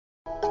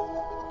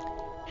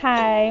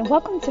Hi,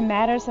 welcome to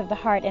Matters of the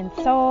Heart and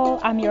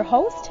Soul. I'm your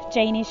host,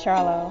 Janie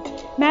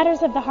Charlo.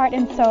 Matters of the Heart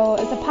and Soul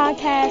is a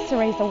podcast to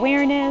raise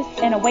awareness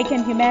and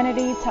awaken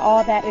humanity to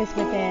all that is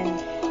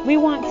within. We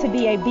want to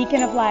be a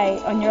beacon of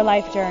light on your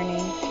life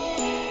journey.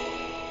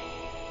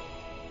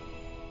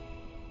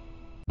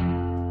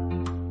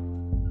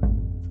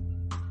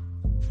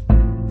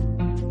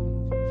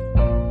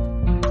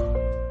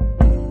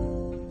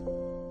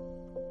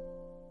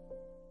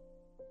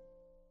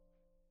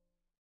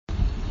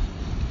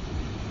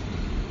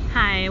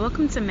 Hi,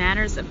 welcome to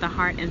Matters of the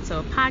Heart and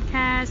Soul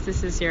podcast.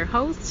 This is your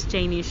host,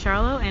 Janie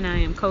Charlo, and I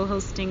am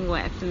co-hosting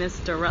with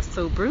Mr.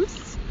 Russell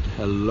Bruce.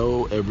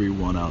 Hello,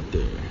 everyone out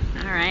there.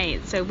 All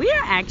right, so we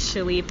are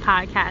actually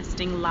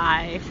podcasting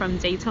live from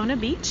Daytona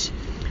Beach.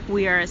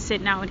 We are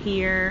sitting out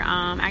here,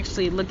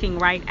 actually looking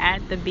right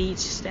at the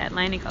beach, the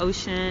Atlantic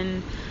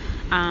Ocean.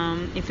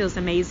 It feels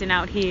amazing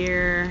out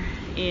here.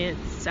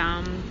 It's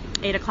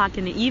 8 o'clock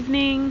in the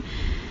evening.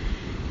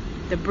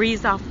 The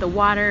breeze off the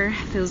water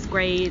feels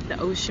great. The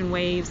ocean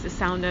waves, the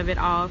sound of it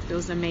all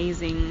feels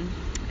amazing.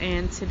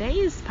 And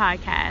today's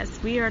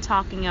podcast, we are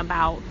talking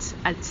about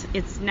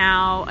it's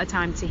now a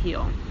time to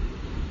heal.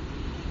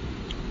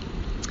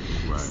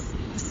 Right.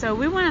 So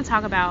we want to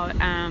talk about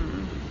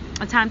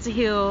a time to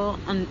heal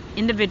on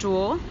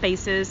individual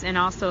basis and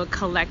also a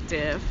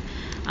collective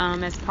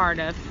as part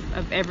of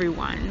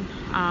everyone.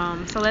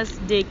 So let's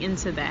dig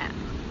into that.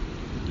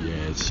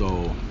 Yeah,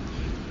 so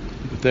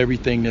with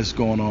everything that's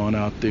going on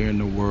out there in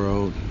the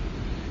world,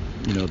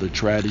 you know, the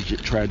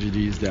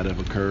tragedies that have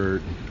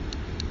occurred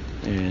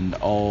and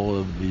all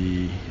of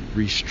the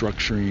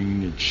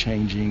restructuring, the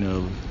changing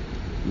of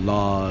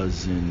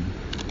laws and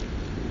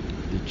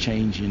the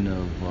changing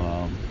of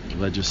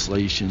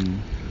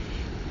legislation,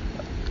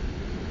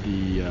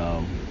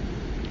 the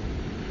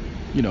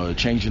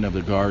changing of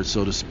the guard,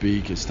 so to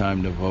speak. It's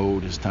time to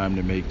vote. It's time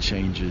to make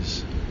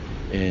changes.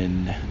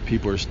 And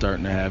people are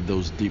starting to have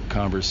those deep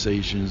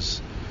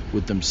conversations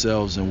with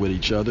themselves and with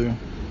each other.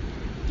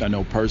 I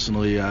know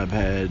personally I've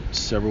had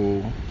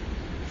several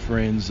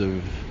friends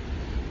of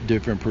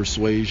different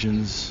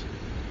persuasions,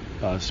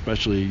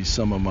 especially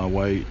some of my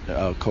white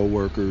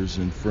co-workers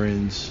and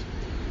friends,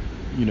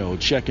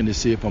 checking to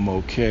see if I'm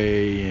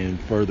okay, and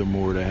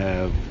furthermore to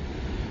have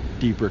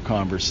deeper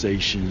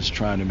conversations,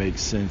 trying to make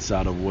sense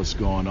out of what's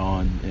going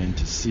on and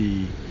to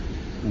see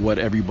what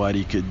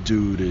everybody could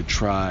do to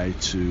try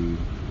to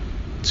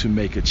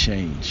make a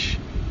change.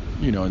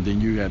 And then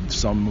you have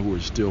some who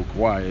are still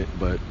quiet,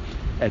 but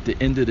at the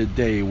end of the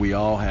day, we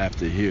all have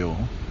to heal.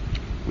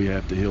 We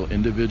have to heal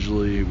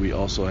individually. We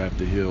also have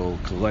to heal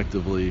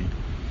collectively.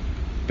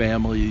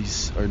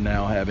 Families are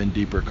now having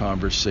deeper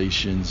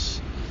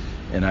conversations.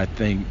 And I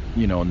think,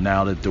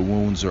 now that the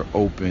wounds are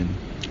open,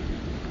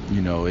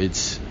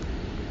 it's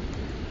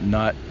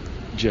not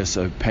just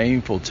a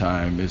painful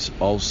time, it's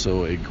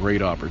also a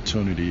great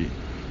opportunity,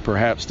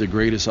 perhaps the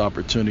greatest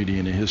opportunity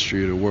in the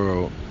history of the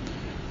world,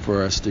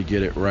 for us to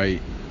get it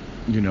right,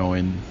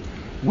 and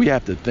we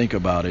have to think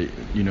about it.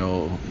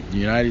 The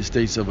United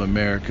States of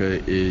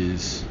America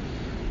is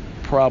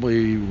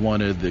probably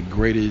one of the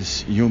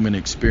greatest human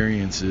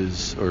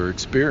experiences or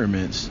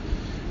experiments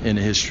in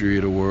the history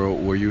of the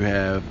world, where you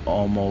have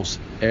almost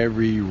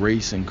every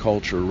race and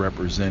culture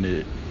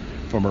represented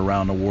from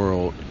around the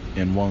world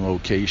in one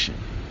location.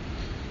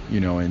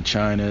 In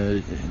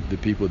China, the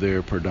people there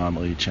are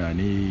predominantly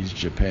Chinese,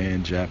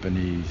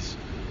 Japanese,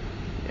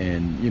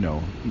 and,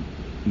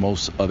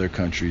 most other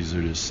countries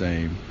are the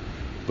same.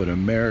 But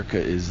America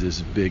is this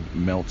big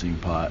melting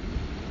pot.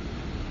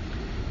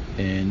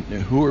 And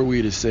who are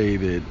we to say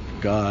that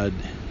God,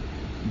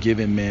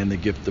 giving man the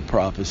gift of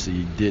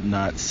prophecy, did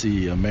not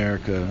see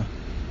America,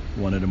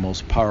 one of the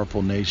most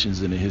powerful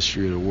nations in the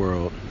history of the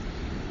world,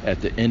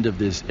 at the end of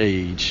this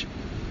age,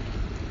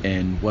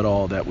 and what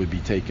all that would be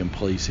taking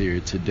place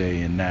here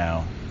today and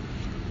now?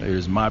 It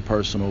is my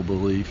personal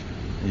belief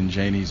and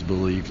Janie's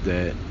belief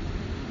that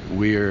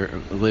we're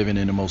living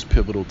in the most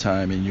pivotal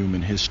time in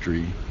human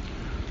history.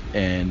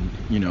 And,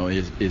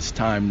 it's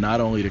time not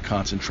only to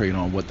concentrate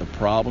on what the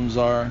problems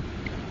are,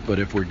 but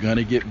if we're going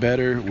to get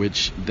better,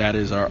 which that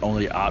is our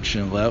only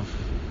option left,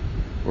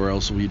 or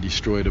else we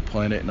destroy the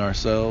planet and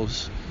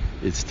ourselves,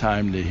 it's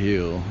time to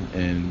heal.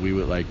 And we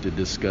would like to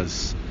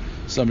discuss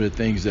some of the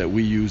things that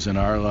we use in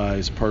our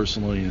lives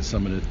personally, and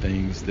some of the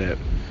things that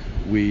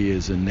we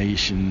as a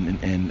nation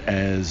and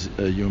as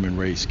a human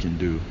race can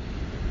do.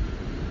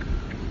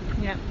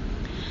 Yep.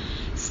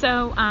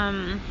 So,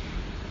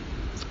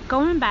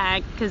 going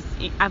back, because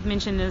I've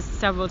mentioned this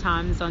several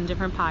times on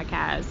different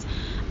podcasts,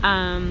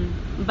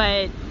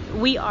 but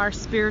we are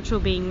spiritual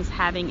beings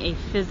having a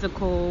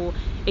physical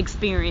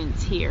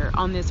experience here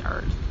on this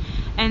earth.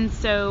 And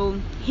so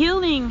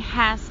healing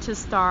has to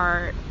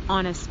start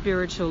on a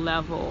spiritual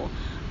level,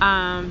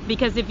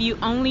 because if you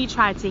only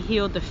try to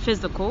heal the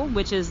physical,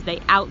 which is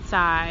the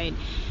outside,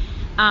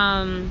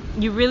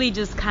 you really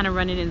just kind of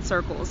run it in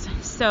circles.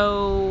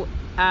 So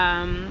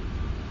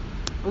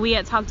we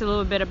had talked a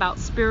little bit about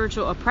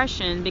spiritual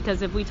oppression,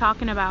 because if we're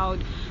talking about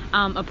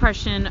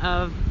oppression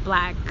of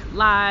Black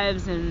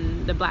lives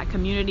and the Black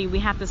community, we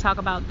have to talk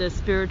about the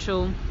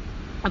spiritual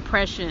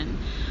oppression.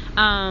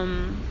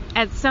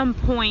 At some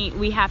point,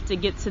 we have to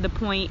get to the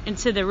point and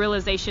to the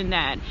realization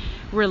that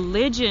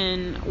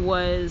religion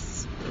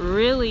was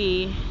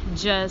really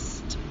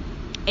just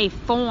a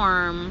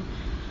form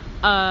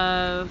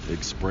of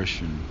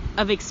expression.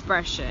 A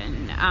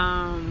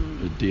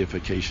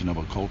deification of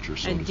a culture,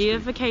 so to speak.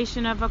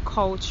 Deification of a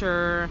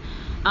culture.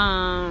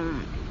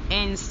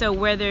 And so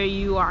whether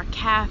you are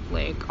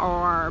Catholic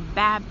or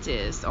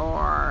Baptist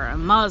or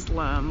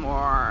Muslim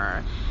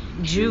or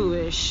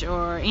Jewish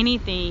or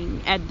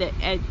anything, at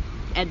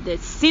the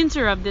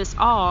center of this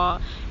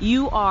all,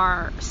 you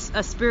are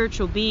a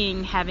spiritual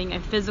being having a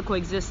physical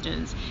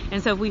existence.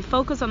 And so if we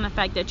focus on the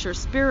fact that you're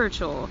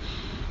spiritual,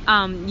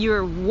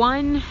 you're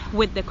one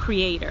with the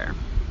Creator.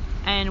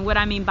 And what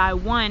I mean by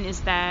one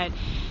is that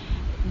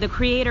the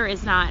Creator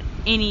is not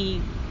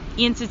any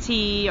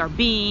entity or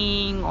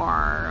being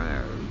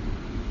or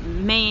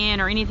man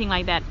or anything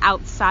like that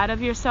outside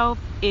of yourself.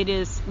 It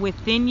is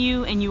within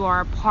you, and you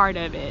are a part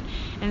of it.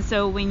 And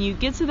so when you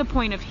get to the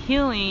point of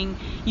healing,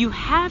 you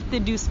have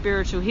to do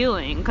spiritual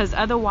healing, because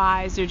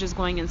otherwise you're just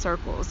going in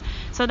circles.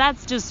 So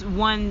that's just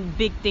one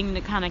big thing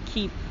to kind of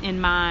keep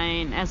in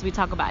mind as we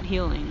talk about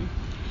healing.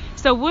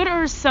 So what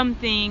are some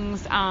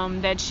things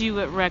that you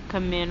would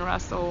recommend,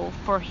 Russell,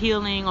 for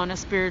healing on a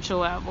spiritual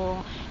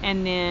level,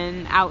 and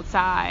then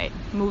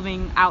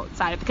moving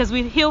outside? Because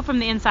we heal from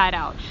the inside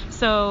out.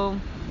 So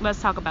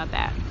let's talk about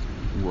that.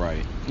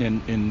 Right.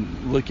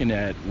 And looking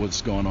at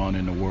what's going on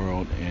in the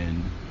world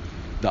and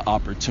the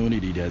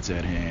opportunity that's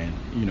at hand,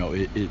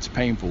 it's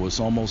painful. It's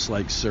almost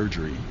like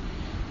surgery,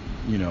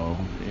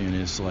 and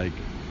it's like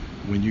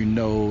when you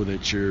know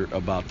that you're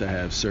about to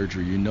have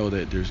surgery, you know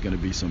that there's going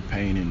to be some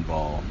pain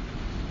involved.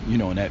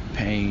 And that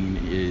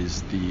pain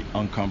is the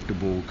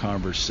uncomfortable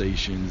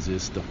conversations,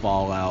 it's the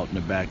fallout and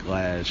the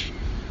backlash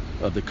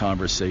of the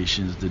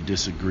conversations, the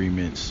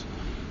disagreements.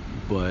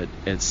 But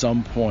at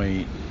some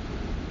point,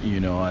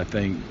 I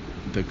think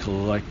the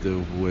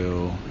collective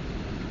will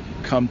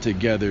come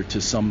together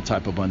to some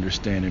type of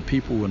understanding.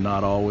 People will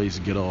not always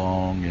get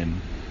along, and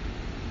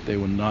they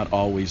will not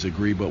always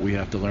agree, but we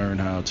have to learn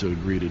how to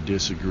agree to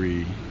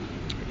disagree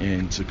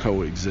and to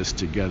coexist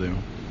together.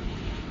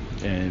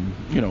 And,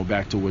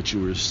 back to what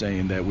you were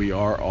saying, that we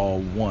are all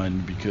one,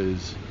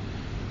 because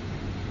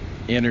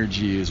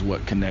energy is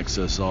what connects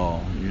us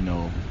all.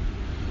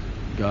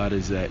 God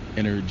is that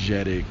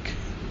energetic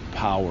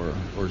power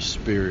or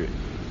spirit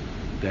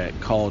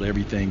that called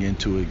everything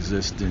into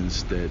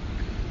existence, that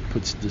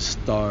puts the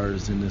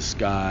stars in the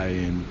sky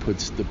and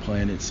puts the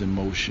planets in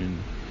motion,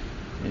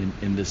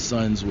 and the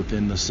suns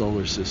within the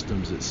solar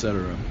systems,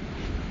 etc.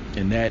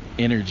 And that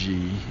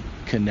energy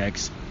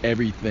connects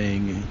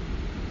everything,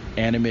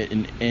 animate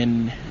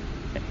and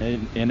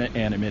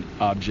inanimate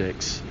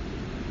objects,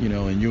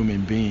 and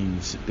human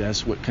beings.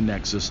 That's what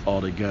connects us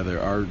all together.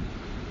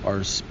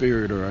 Our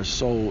spirit or our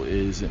soul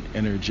is an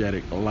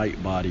energetic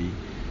light body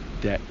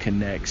that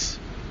connects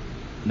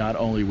not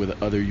only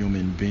with other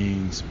human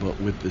beings, but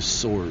with the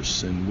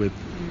source and with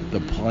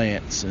the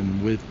plants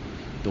and with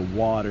the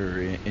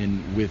water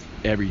and with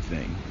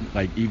everything,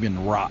 like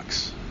even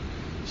rocks.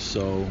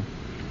 So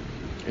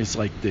it's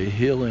like the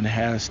healing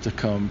has to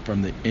come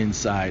from the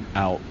inside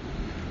out.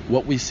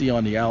 What we see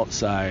on the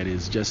outside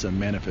is just a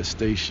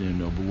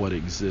manifestation of what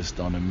exists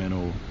on the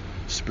mental,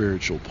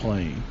 spiritual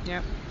plane.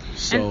 Yep.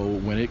 So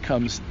when it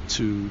comes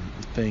to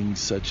things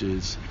such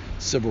as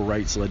civil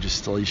rights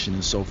legislation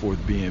and so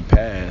forth being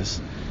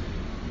passed,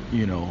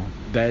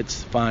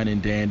 that's fine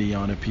and dandy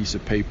on a piece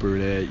of paper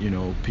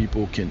that,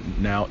 people can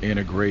now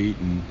integrate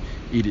and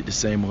eat at the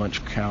same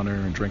lunch counter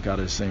and drink out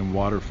of the same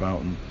water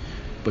fountain.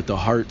 But the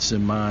hearts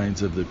and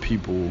minds of the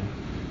people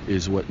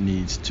is what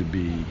needs to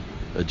be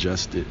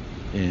adjusted.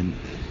 And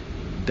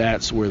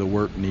that's where the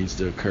work needs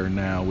to occur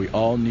now. We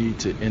all need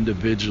to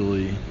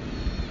individually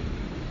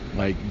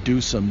do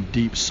some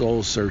deep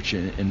soul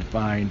searching and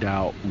find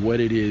out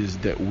what it is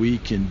that we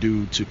can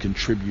do to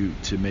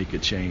contribute to make a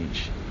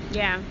change.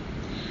 Yeah.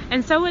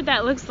 And so what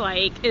that looks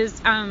like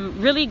is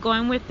really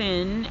going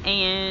within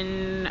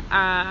and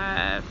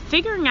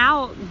figuring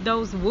out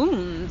those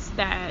wounds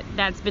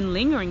that's been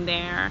lingering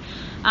there.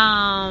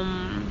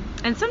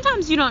 And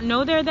sometimes you don't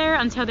know they're there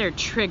until they're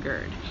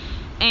triggered.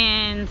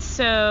 And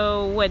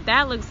so what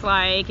that looks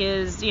like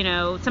is,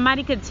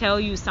 somebody could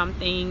tell you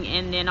something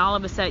and then all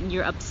of a sudden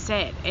you're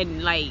upset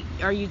and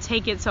or you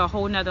take it to a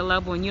whole nother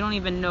level and you don't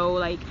even know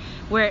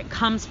where it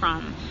comes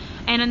from.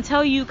 And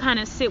until you kind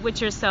of sit with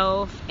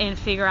yourself and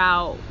figure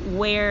out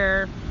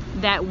where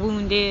that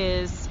wound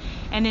is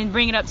and then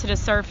bring it up to the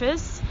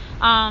surface.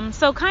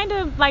 So kind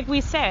of like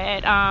we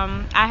said,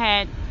 I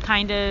had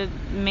kind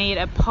of made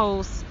a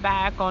post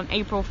back on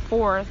April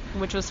 4th,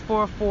 which was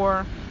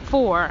April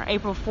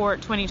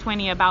 4th,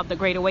 2020, about the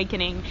Great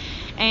Awakening.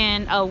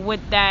 And what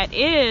that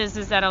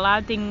is that a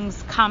lot of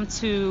things come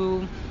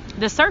to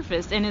the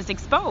surface and is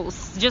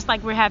exposed. Just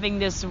like we're having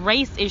this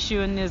race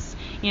issue and this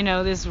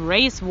this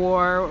race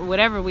war,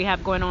 whatever we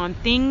have going on,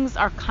 things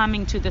are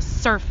coming to the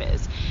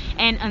surface.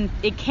 And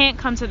it can't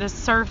come to the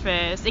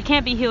surface. It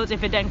can't be healed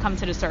if it doesn't come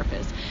to the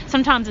surface.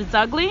 Sometimes it's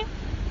ugly,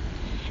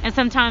 and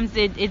sometimes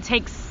it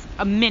takes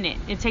a minute.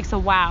 It takes a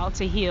while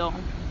to heal.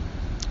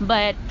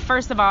 But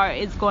first of all,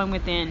 it's going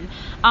within.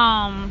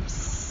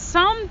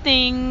 Some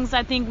things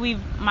I think we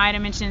might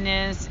have mentioned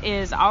this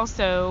is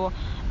also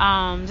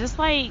just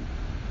like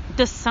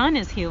the sun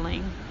is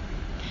healing.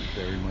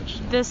 Very much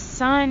so. The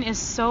sun is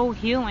so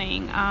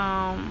healing.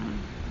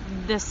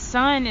 The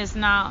sun is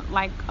not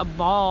like a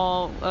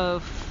ball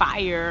of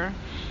fire.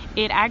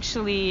 It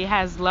actually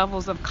has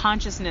levels of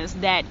consciousness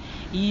that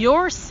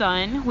your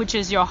sun, which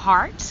is your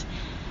heart,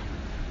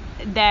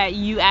 that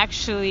you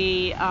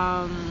actually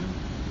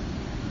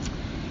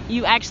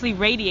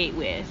radiate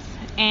with.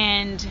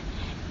 And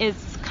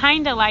it's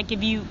kind of like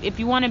if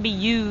you want to be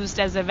used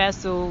as a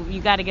vessel,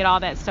 you got to get all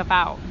that stuff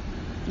out.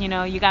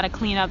 You got to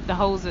clean up the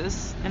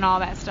hoses and all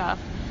that stuff.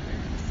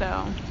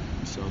 So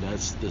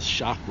that's the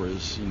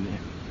chakras and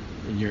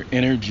your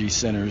energy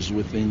centers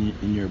within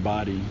in your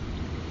body.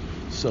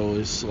 So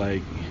it's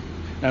like,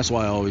 that's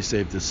why I always say,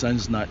 if the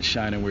sun's not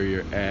shining where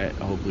you're at,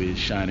 hopefully it's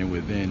shining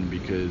within,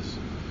 because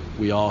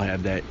we all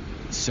have that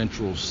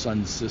central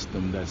sun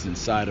system that's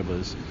inside of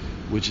us,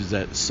 which is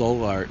that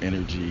solar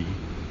energy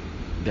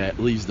that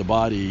leaves the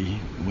body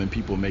when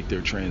people make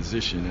their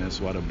transition. And that's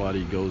why the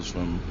body goes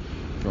from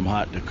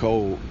hot to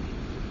cold.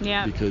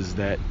 Yeah. Because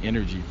that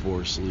energy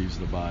force leaves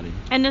the body.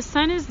 And the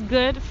sun is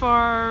good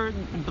for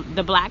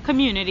the Black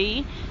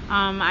community.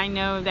 I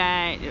know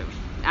that,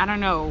 I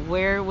don't know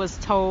where it was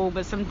told,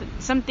 but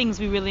some things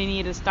we really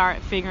need to start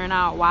figuring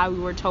out why we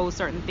were told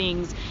certain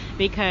things,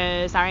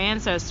 because our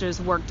ancestors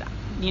worked,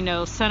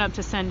 sun up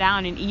to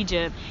sundown in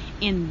Egypt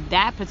in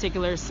that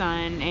particular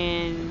sun,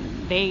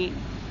 and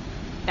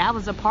that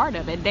was a part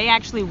of it. They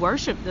actually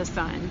worshiped the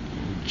sun.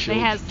 They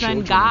had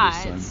sun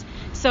gods.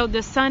 So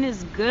the sun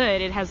is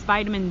good. It has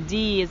vitamin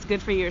D. It's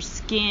good for your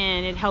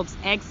skin. It helps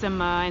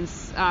eczema and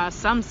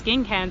some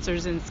skin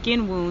cancers and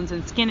skin wounds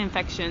and skin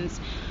infections,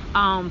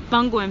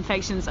 fungal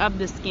infections of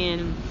the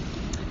skin.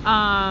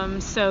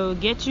 So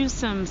get you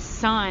some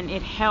sun.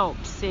 It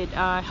helps. It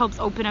helps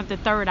open up the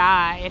third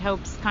eye. It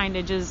helps kind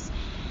of just,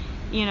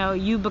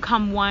 you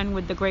become one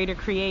with the greater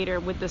creator,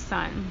 with the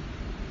sun.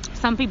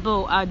 Some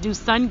people do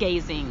sun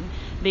gazing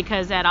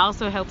because that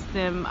also helps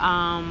them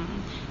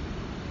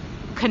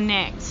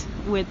connect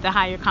with the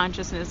higher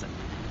consciousness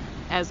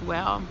as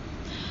well.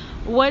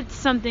 What's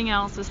something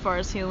else as far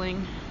as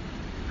healing?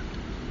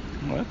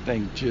 Well, I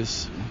think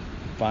just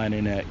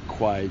finding that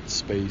quiet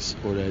space,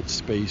 or that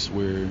space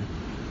where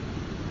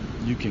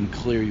you can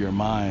clear your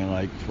mind.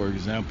 Like, for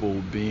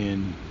example,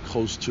 being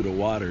close to the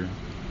water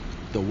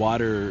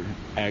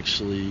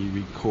actually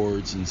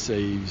records and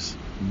saves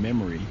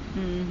memory.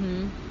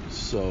 Mm-hmm.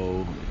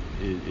 So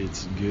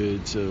it's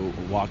good to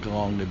walk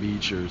along the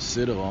beach or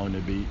sit along the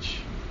beach,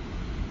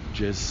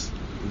 just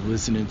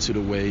listening to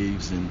the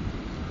waves. And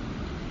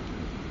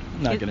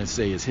I'm not going to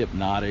say it's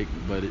hypnotic,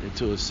 but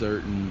to a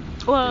certain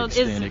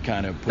extent it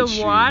kind of puts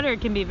the water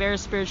can be very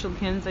spiritual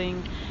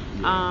cleansing.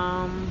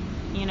 Yeah.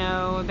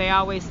 They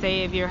always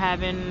say if you're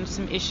having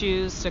some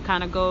issues to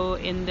kind of go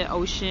in the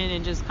ocean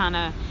and just kind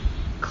of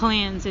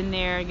cleanse in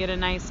there, get a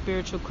nice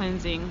spiritual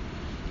cleansing.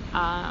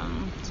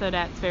 So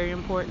that's very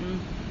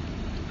important.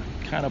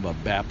 Kind of a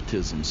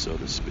baptism, so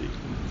to speak.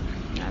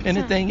 And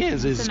the thing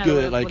is, it's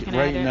good. Like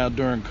right now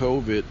during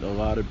COVID, a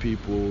lot of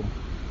people,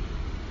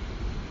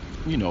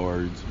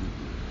 are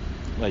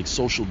like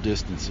social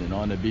distancing.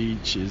 On the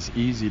beach is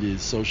easy to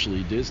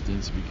socially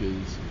distance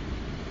because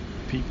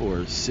people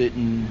are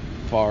sitting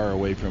far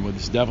away from it.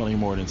 It's definitely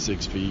more than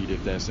 6 feet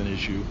if that's an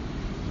issue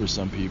for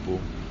some people.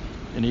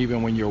 And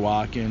even when you're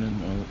walking,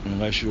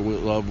 unless you're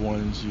with loved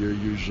ones, you're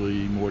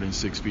usually more than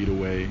 6 feet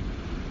away.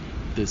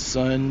 The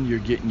sun, you're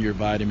getting your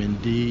vitamin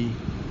D.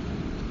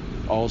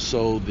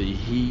 Also, the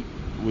heat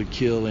would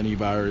kill any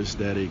virus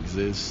that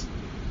exists,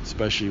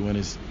 especially when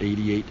it's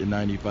 88 to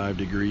 95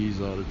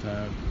 degrees all the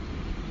time.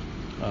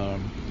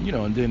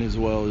 And then as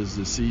well as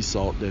the sea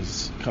salt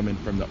that's coming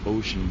from the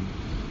ocean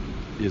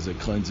is a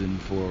cleansing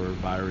for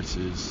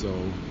viruses. So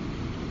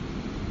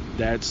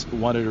that's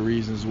one of the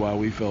reasons why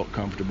we felt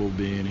comfortable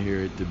being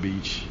here at the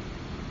beach,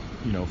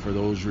 for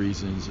those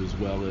reasons, as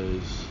well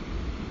as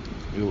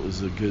it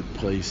was a good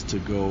place to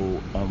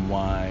go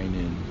unwind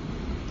and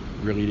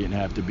really didn't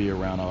have to be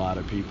around a lot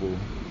of people,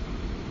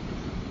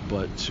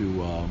 but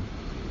to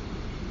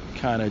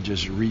kind of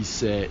just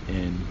reset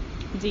and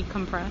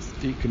decompress.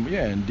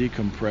 And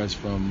decompress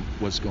from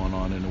what's going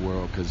on in the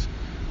world, because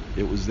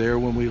it was there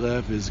when we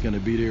left, it's going to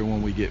be there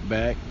when we get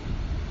back.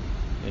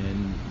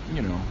 And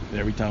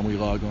every time we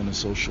log on to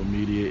social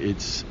media,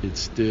 it's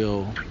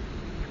still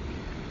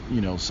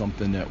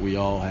something that we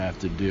all have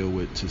to deal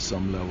with to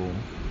some level.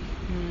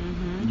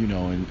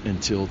 Mm-hmm.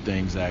 Until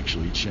things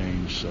actually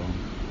change. So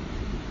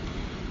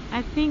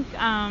I think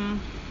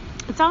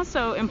it's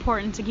also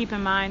important to keep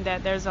in mind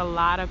that there's a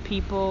lot of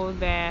people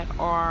that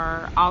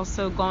are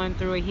also going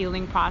through a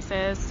healing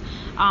process.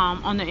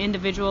 on the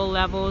individual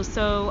level.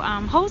 So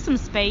hold some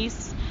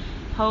space,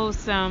 hold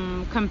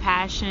some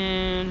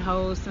compassion,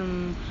 hold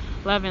some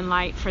love and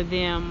light for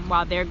them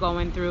while they're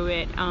going through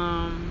it.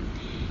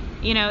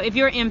 If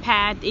you're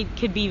empath, it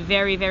could be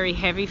very, very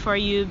heavy for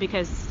you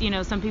because,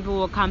 some people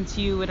will come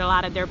to you with a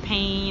lot of their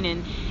pain,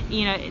 and,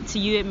 to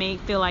you it may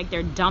feel like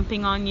they're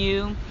dumping on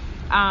you.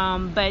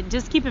 But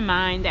just keep in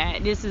mind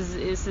that this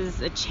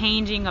is a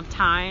changing of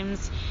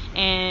times,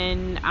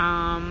 and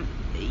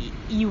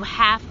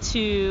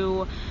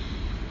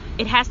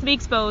it has to be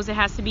exposed, it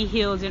has to be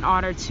healed in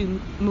order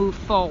to move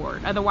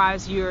forward.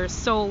 Otherwise, your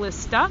soul is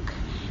stuck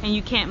and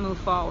you can't move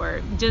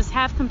forward. Just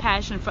have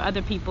compassion for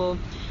other people.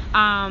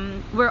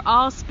 We're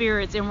all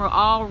spirits, and we're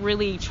all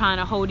really trying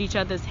to hold each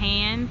other's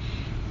hand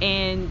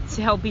and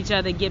to help each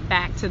other get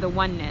back to the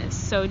oneness.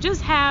 So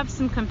just have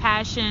some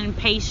compassion,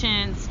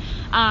 patience.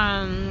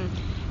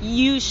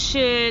 You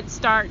should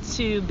start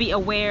to be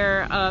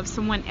aware of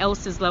someone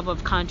else's level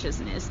of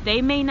consciousness.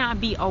 They may not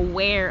be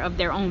aware of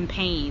their own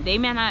pain. They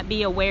may not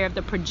be aware of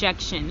the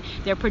projection.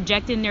 They're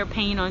projecting their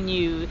pain on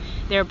you.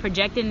 They're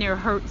projecting their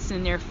hurts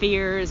and their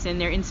fears and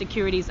their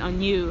insecurities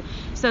on you.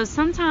 So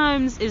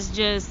sometimes it's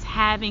just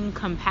having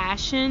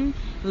compassion,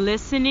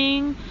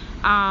 listening,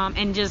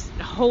 and just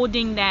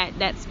holding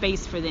that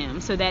space for them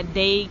so that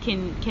they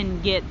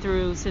can get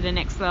through to the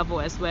next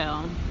level as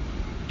well.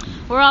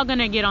 We're all going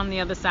to get on the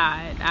other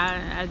side.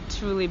 I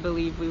truly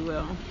believe we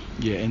will.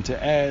 Yeah, and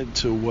to add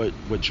to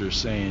what you're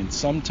saying,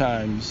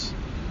 sometimes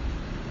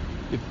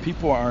if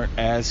people aren't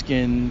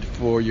asking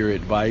for your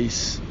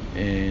advice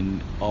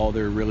and all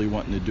they're really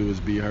wanting to do is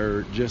be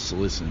heard, just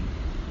listen.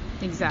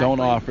 Exactly.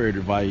 Don't offer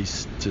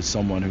advice to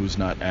someone who's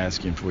not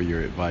asking for your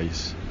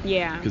advice.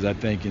 Yeah. Because I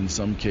think in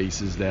some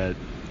cases that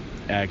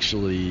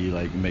actually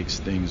makes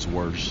things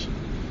worse.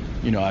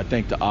 I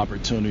think the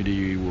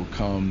opportunity will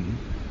come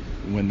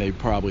when they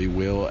probably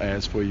will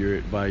ask for your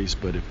advice,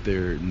 but if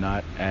they're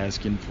not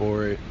asking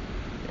for it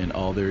and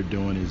all they're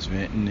doing is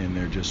venting and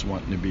they're just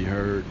wanting to be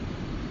heard,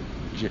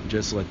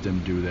 just let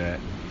them do that.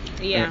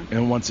 Yeah.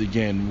 And once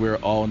again, we're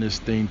all in this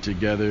thing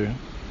together.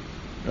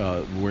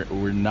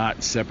 We're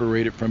not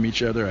separated from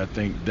each other. I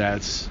think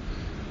that's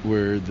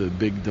where the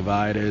big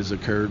divide has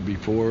occurred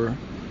before.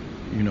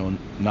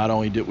 Not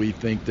only did we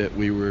think that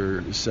we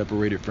were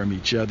separated from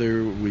each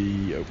other,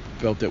 we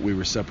felt that we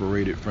were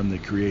separated from the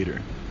Creator.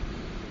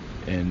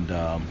 And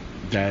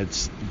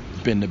that's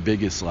been the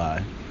biggest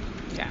lie.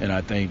 Yeah. And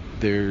I think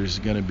there's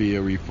going to be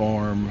a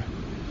reform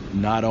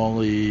not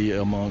only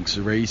amongst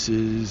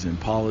races and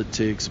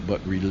politics, but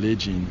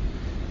religion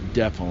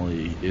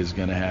definitely is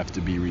going to have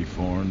to be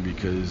reformed,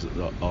 because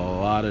a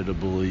lot of the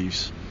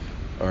beliefs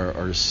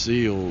are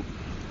sealed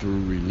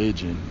through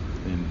religion.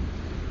 And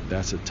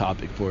that's a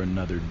topic for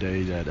another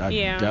day that I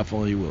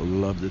definitely would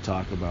love to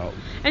talk about.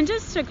 And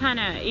just to kind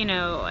of,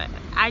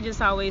 I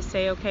just always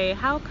say, okay,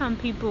 how come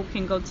people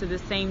can go to the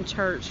same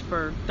church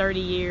for 30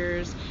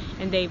 years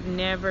and they've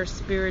never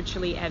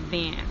spiritually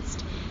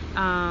advanced?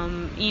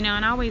 And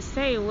I always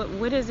say,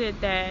 what is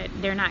it that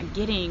they're not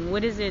getting?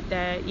 What is it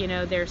that,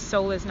 their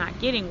soul is not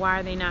getting? Why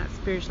are they not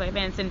spiritually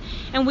advanced? And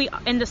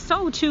the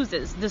soul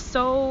chooses. The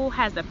soul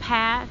has a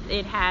path.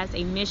 It has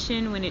a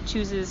mission when it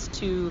chooses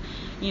to,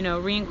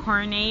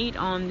 reincarnate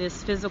on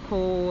this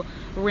physical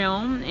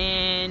realm.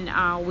 And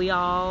we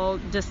all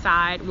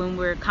decide when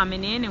we're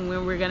coming in and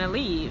when we're going to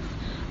leave.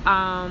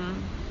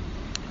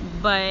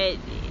 But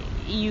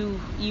you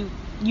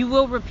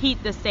will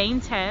repeat the same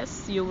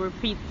tests. You'll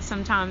repeat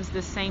sometimes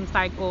the same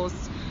cycles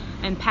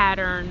and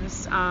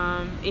patterns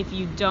if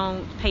you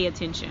don't pay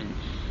attention.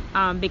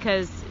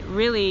 Because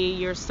really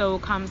your soul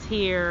comes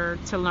here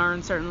to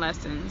learn certain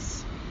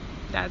lessons.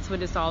 That's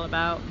what it's all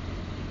about.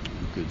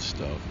 Good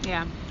stuff.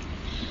 Yeah.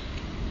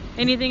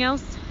 Anything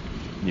else?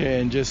 Yeah,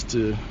 and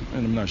and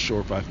I'm not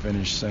sure if I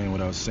finished saying what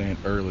I was saying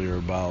earlier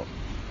about,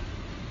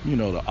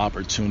 the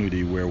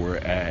opportunity where we're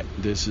at.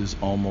 This is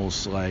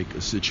almost like a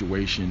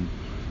situation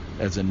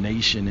as a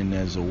nation and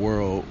as a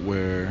world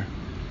where,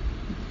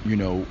 we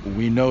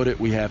know that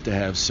we have to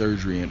have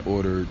surgery in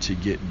order to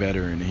get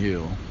better and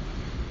heal.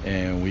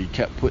 And we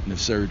kept putting the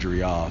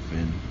surgery off,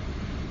 and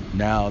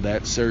now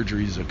that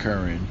surgery is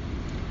occurring,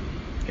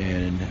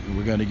 and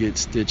we're going to get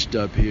stitched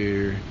up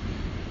here,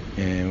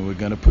 and we're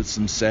going to put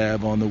some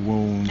salve on the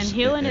wounds. And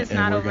healing is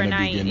not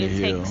overnight.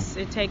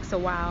 It takes a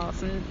while.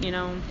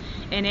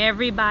 And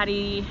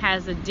everybody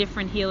has a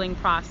different healing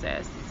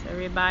process.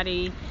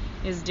 Everybody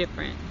is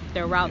different.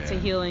 Their route to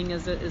healing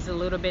is a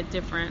little bit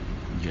different.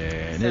 Yeah,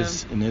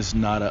 and it's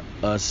not a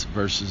us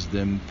versus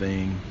them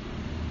thing.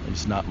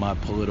 It's not my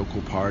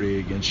political party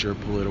against your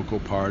political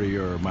party,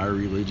 or my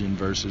religion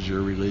versus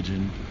your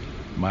religion,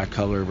 my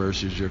color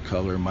versus your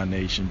color, my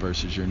nation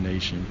versus your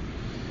nation.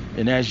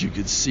 And as you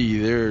could see,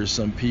 there are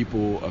some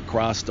people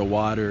across the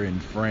water in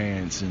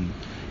France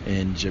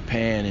and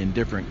Japan and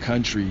different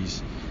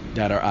countries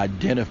that are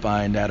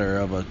identifying, that are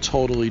of a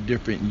totally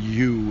different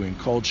hue and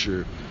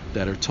culture,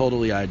 that are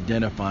totally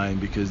identifying,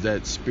 because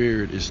that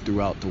spirit is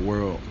throughout the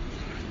world.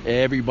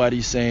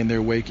 Everybody's saying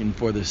they're waiting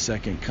for the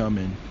second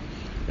coming.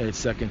 that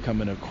second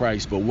coming of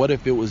Christ. But what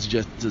if it was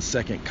just the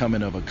second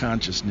coming of a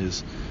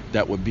consciousness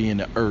that would be in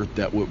the earth,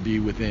 that would be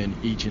within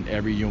each and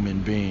every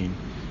human being,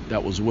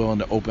 that was willing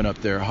to open up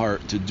their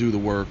heart to do the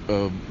work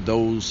of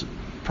those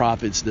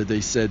prophets that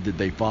they said that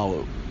they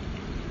followed?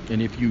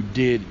 And if you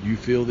did, you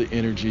feel the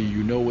energy,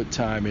 you know what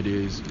time it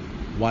is,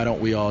 why don't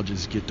we all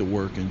just get to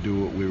work and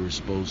do what we were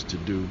supposed to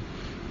do?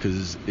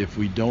 Because if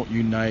we don't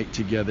unite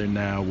together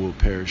now, we'll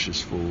perish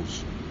as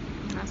fools.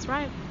 That's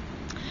right.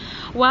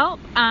 Well,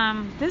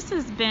 this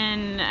has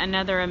been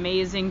another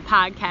amazing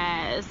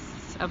podcast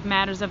of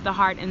Matters of the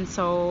Heart and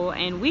Soul,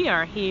 and we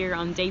are here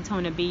on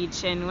Daytona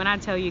Beach. And when I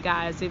tell you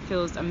guys, it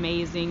feels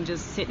amazing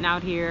just sitting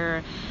out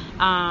here,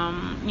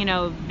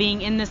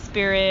 being in the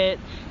spirit,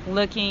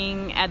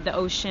 looking at the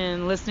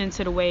ocean, listening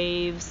to the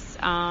waves.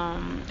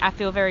 I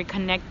feel very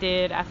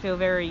connected. I feel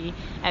very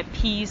at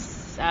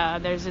peace.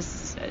 There's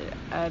just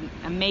an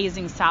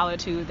amazing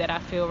solitude that I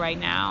feel right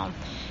now.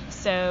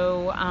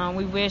 So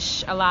we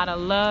wish a lot of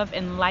love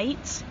and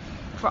light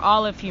for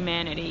all of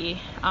humanity.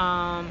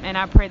 And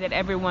I pray that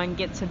everyone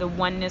gets to the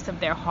oneness of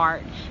their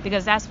heart,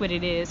 because that's what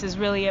it is. It's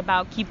really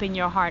about keeping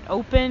your heart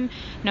open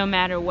no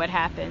matter what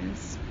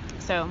happens.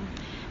 So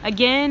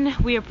again,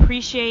 we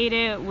appreciate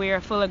it. We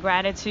are full of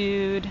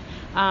gratitude.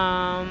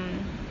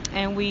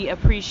 And we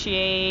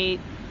appreciate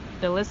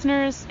the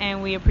listeners,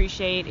 and we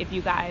appreciate if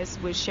you guys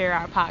would share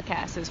our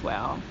podcast as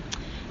well.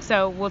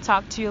 So we'll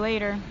talk to you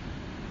later.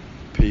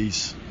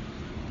 Peace.